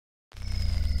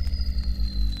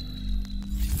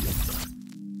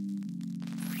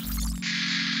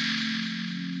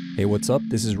Hey, what's up?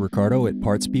 This is Ricardo at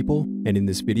Parts People, and in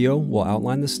this video, we'll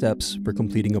outline the steps for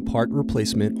completing a part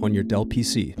replacement on your Dell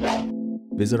PC.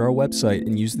 Visit our website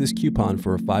and use this coupon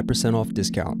for a 5% off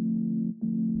discount.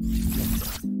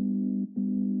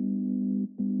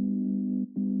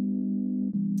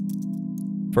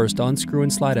 First, unscrew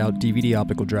and slide out DVD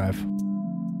optical drive.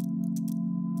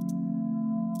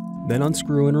 Then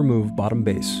unscrew and remove bottom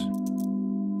base.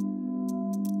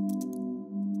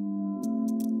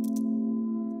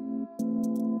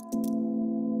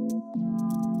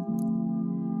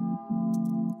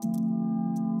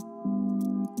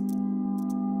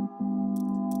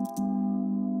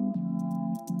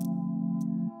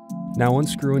 Now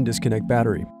unscrew and disconnect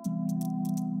battery.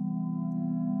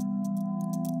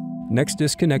 Next,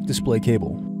 disconnect display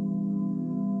cable.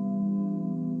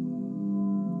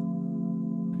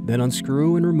 Then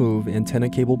unscrew and remove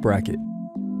antenna cable bracket.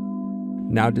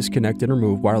 Now disconnect and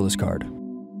remove wireless card.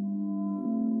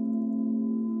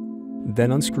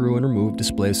 Then unscrew and remove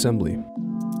display assembly.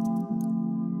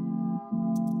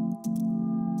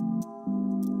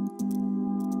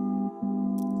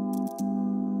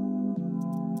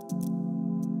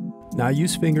 Now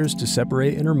use fingers to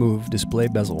separate and remove display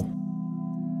bezel.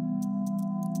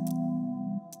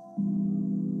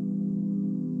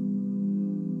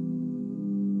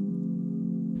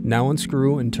 Now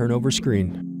unscrew and turn over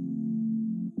screen.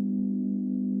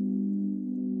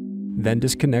 Then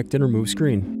disconnect and remove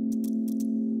screen.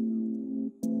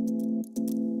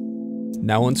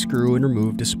 Now unscrew and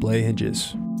remove display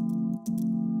hinges.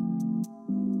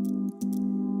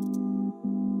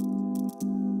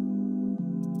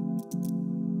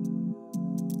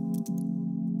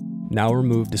 Now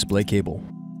remove display cable.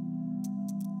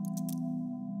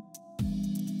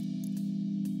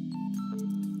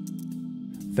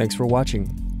 Thanks for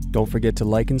watching. Don't forget to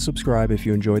like and subscribe if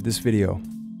you enjoyed this video.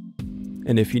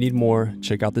 And if you need more,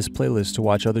 check out this playlist to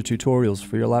watch other tutorials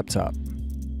for your laptop.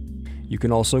 You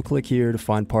can also click here to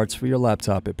find parts for your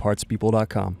laptop at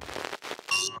partspeople.com.